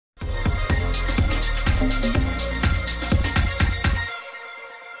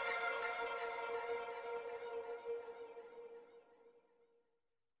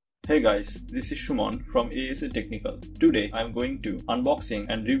Hey guys, this is Shumon from ASA Technical. Today I am going to unboxing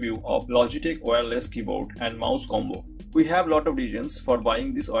and review of Logitech wireless keyboard and mouse combo. We have lot of reasons for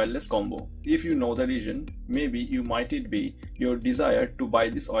buying this wireless combo. If you know the reason, maybe you might it be your desire to buy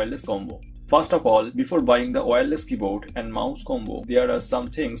this wireless combo. First of all, before buying the wireless keyboard and mouse combo, there are some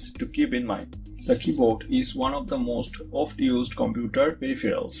things to keep in mind. The keyboard is one of the most oft-used computer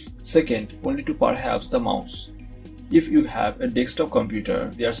peripherals, second only to perhaps the mouse. If you have a desktop computer,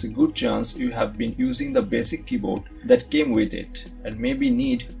 there's a good chance you have been using the basic keyboard that came with it and may be in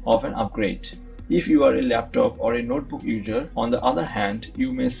need of an upgrade. If you are a laptop or a notebook user, on the other hand,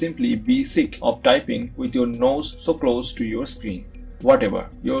 you may simply be sick of typing with your nose so close to your screen. Whatever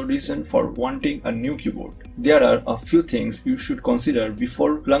your reason for wanting a new keyboard, there are a few things you should consider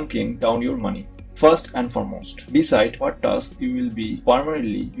before plunking down your money. First and foremost, decide what task you will be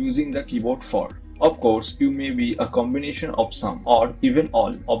primarily using the keyboard for. Of course, you may be a combination of some or even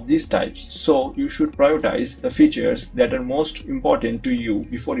all of these types, so you should prioritize the features that are most important to you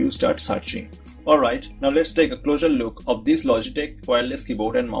before you start searching. Alright, now let's take a closer look of this Logitech wireless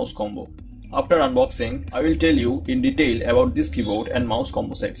keyboard and mouse combo. After unboxing, I will tell you in detail about this keyboard and mouse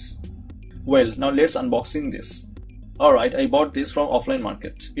combo sets. Well, now let's unboxing this. Alright, I bought this from offline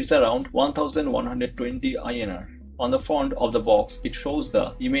market. It's around 1120 INR. On the front of the box, it shows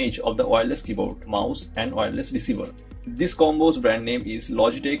the image of the wireless keyboard, mouse and wireless receiver. This combo's brand name is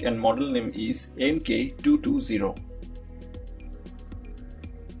Logitech and model name is MK220.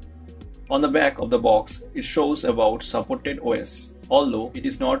 On the back of the box, it shows about supported OS. Although it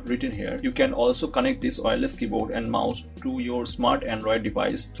is not written here, you can also connect this wireless keyboard and mouse to your smart Android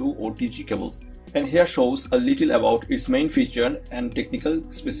device through OTG cable. And here shows a little about its main feature and technical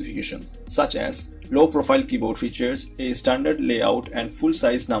specifications, such as low profile keyboard features, a standard layout and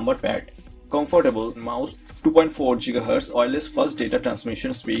full-size number pad, comfortable mouse, 2.4 GHz wireless fast data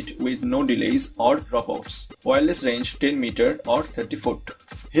transmission speed with no delays or dropouts, wireless range 10 meter or 30 foot.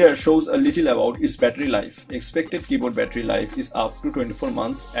 Here shows a little about its battery life. Expected keyboard battery life is up to 24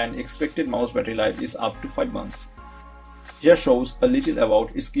 months and expected mouse battery life is up to 5 months. Here shows a little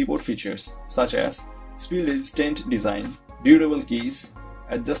about its keyboard features, such as spill-resistant design, durable keys,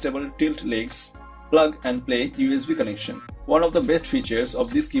 adjustable tilt legs, plug and play USB connection. One of the best features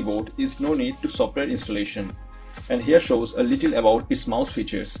of this keyboard is no need to software installation. And here shows a little about its mouse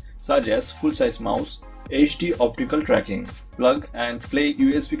features, such as full-size mouse, HD optical tracking, plug and play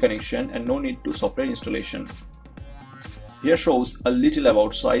USB connection and no need to software installation. Here shows a little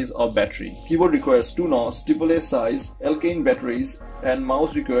about size of battery. Keyboard requires 2-notch AAA size alkane batteries and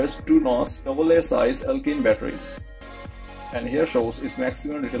mouse requires 2-notch AA size alkane batteries. And here shows its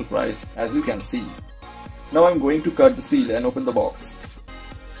maximum retail price, as you can see. Now I'm going to cut the seal and open the box.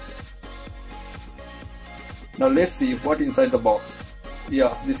 Now let's see what inside the box.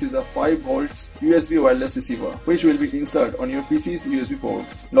 Yeah, this is a 5V USB wireless receiver, which will be inserted on your PC's USB port.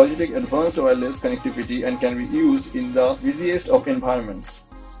 Logitech advanced wireless connectivity and can be used in the busiest of environments.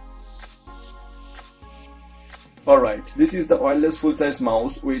 Alright, this is the wireless full-size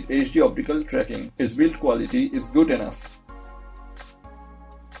mouse with HD optical tracking. Its build quality is good enough.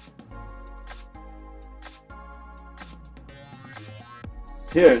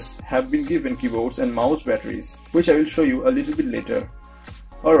 Here's have been given keyboards and mouse batteries, which I will show you a little bit later.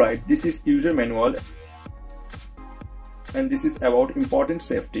 Alright, this is user manual and this is about important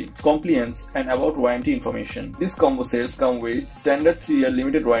safety, compliance and about warranty information. These combo sets come with standard 3-year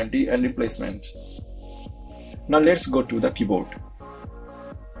limited warranty and replacement. Now let's go to the keyboard.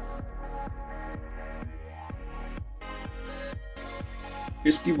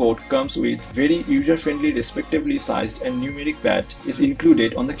 Its keyboard comes with very user-friendly, respectively sized and numeric pad is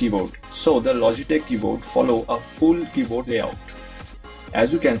included on the keyboard. So the Logitech keyboard follow a full keyboard layout.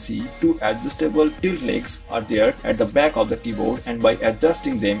 As you can see, 2 adjustable tilt legs are there at the back of the keyboard and by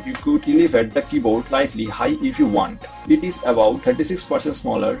adjusting them you could elevate the keyboard slightly high if you want. It is about 36%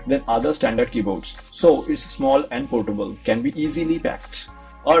 smaller than other standard keyboards, so it's small and portable, can be easily packed.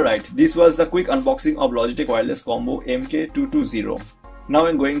 Alright, this was the quick unboxing of Logitech wireless combo MK220. Now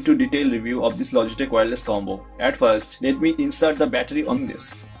I'm going to detail review of this Logitech wireless combo. At first, let me insert the battery on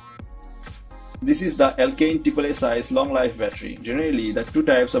this. This is the alkane AAA size long life battery. Generally, the 2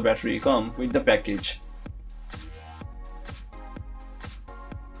 types of battery come with the package.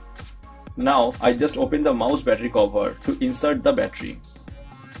 Now, I just open the mouse battery cover to insert the battery.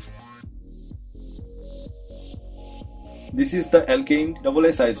 This is the alkane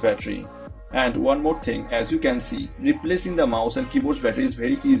AA size battery. And one more thing, as you can see, replacing the mouse and keyboard's battery is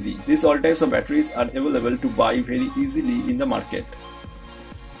very easy. These all types of batteries are available to buy very easily in the market.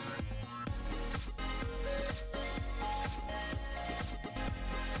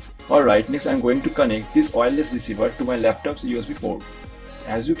 Alright, next I'm going to connect this wireless receiver to my laptop's USB port.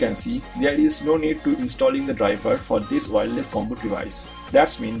 As you can see, there is no need to installing the driver for this wireless combo device.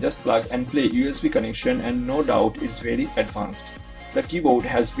 That means just plug and play USB connection, and no doubt it's very advanced. The keyboard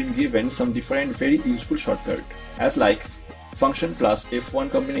has been given some different very useful shortcut as like function plus F1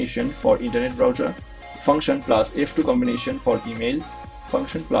 combination for internet browser, function plus F2 combination for email,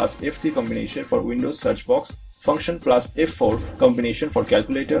 function plus F3 combination for Windows search box, function plus F4 combination for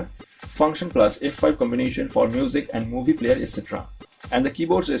calculator, function plus F5 combination for music and movie player, etc. And the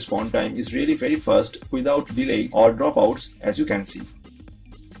keyboard's response time is really very fast without delay or dropouts, as you can see.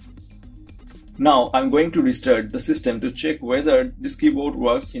 Now I'm going to restart the system to check whether this keyboard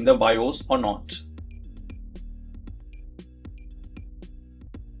works in the BIOS or not.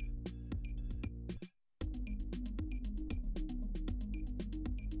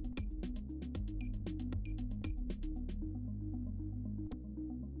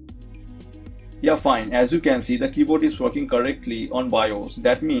 Yeah, fine. As you can see, the keyboard is working correctly on BIOS.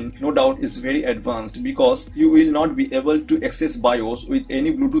 That means no doubt is very advanced, because you will not be able to access BIOS with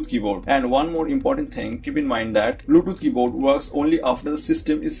any Bluetooth keyboard. And one more important thing, keep in mind that Bluetooth keyboard works only after the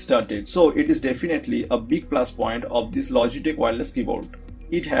system is started. So it is definitely a big plus point of this Logitech wireless keyboard.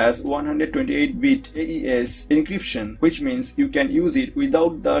 It has 128-bit AES encryption, which means you can use it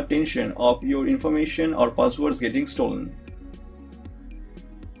without the tension of your information or passwords getting stolen.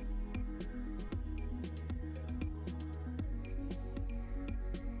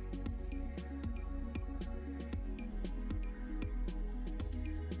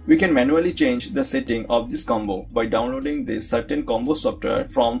 We can manually change the setting of this combo by downloading this certain combo software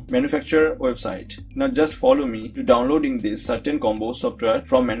from manufacturer website. Now just follow me to downloading this certain combo software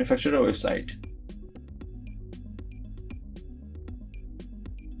from manufacturer website.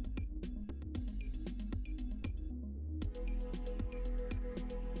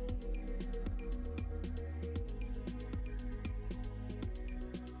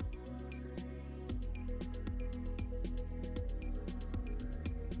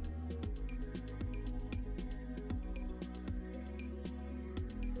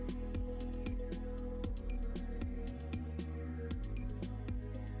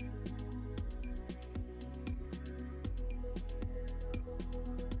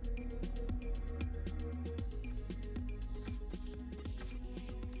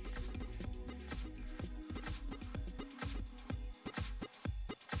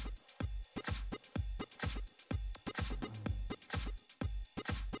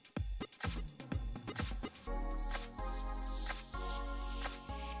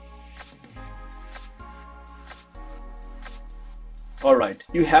 Alright,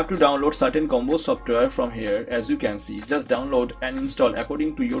 you have to download certain combo software from here. As you can see, just download and install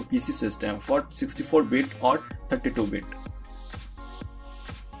according to your PC system for 64-bit or 32-bit.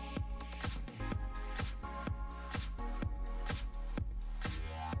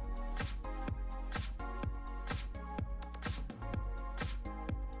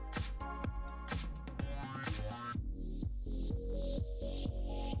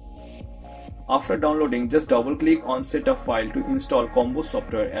 After downloading, just double click on setup file to install combo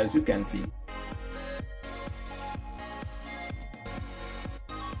software, as you can see.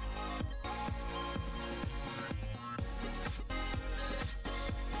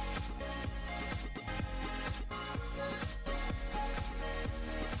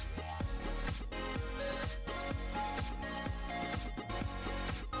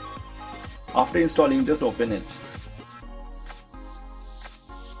 After installing, just open it.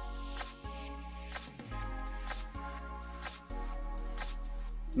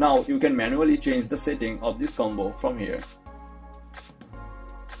 Now you can manually change the setting of this combo from here.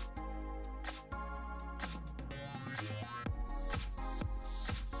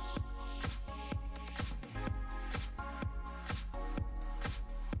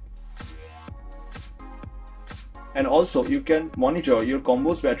 And also you can monitor your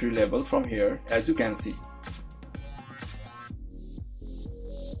combo's battery level from here, as you can see.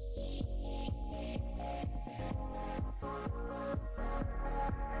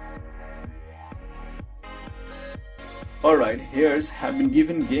 Alright, here's have been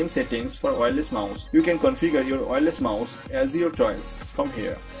given game settings for wireless mouse. You can configure your wireless mouse as your choice from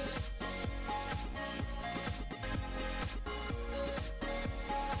here.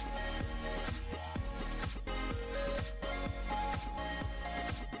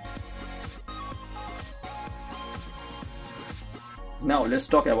 Now let's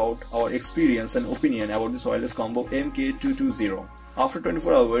talk about our experience and opinion about this wireless combo MK220. After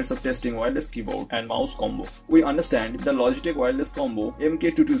 24 hours of testing wireless keyboard and mouse combo, we understand the Logitech wireless combo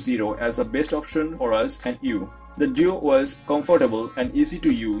MK220 as the best option for us and you. The Duo was comfortable and easy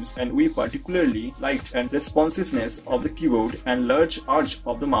to use, and we particularly liked the responsiveness of the keyboard and large arch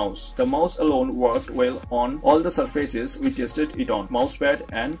of the mouse. The mouse alone worked well on all the surfaces we tested it on, mousepad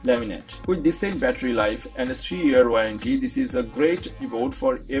and laminate. With decent battery life and a 3-year warranty, this is a great keyboard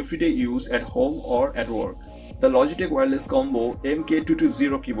for everyday use at home or at work. The Logitech Wireless Combo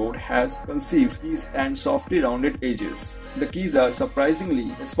MK220 keyboard has concave keys and softly rounded edges. The keys are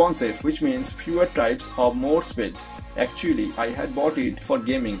surprisingly responsive, which means fewer types or more speed. Actually, I had bought it for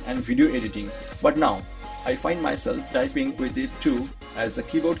gaming and video editing, but now I find myself typing with it too, as the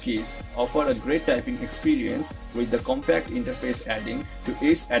keyboard keys offer a great typing experience with the compact interface adding to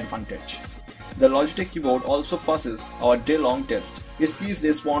its advantage. The Logitech keyboard also passes our day-long test. Its keys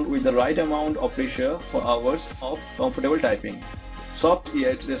respond with the right amount of pressure for hours of comfortable typing. Soft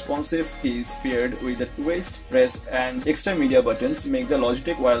yet responsive keys paired with the twist, rest and extra media buttons make the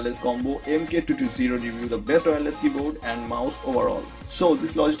Logitech Wireless Combo MK220 review the best wireless keyboard and mouse overall. So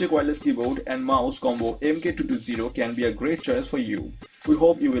this Logitech Wireless Keyboard and Mouse Combo MK220 can be a great choice for you. We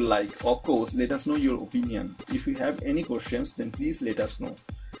hope you will like. Of course, let us know your opinion. If you have any questions, then please let us know.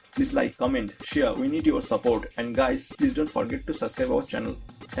 Please like, comment, share. We need your support. And guys, please don't forget to subscribe our channel.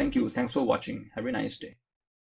 Thank you. Thanks for watching. Have a nice day.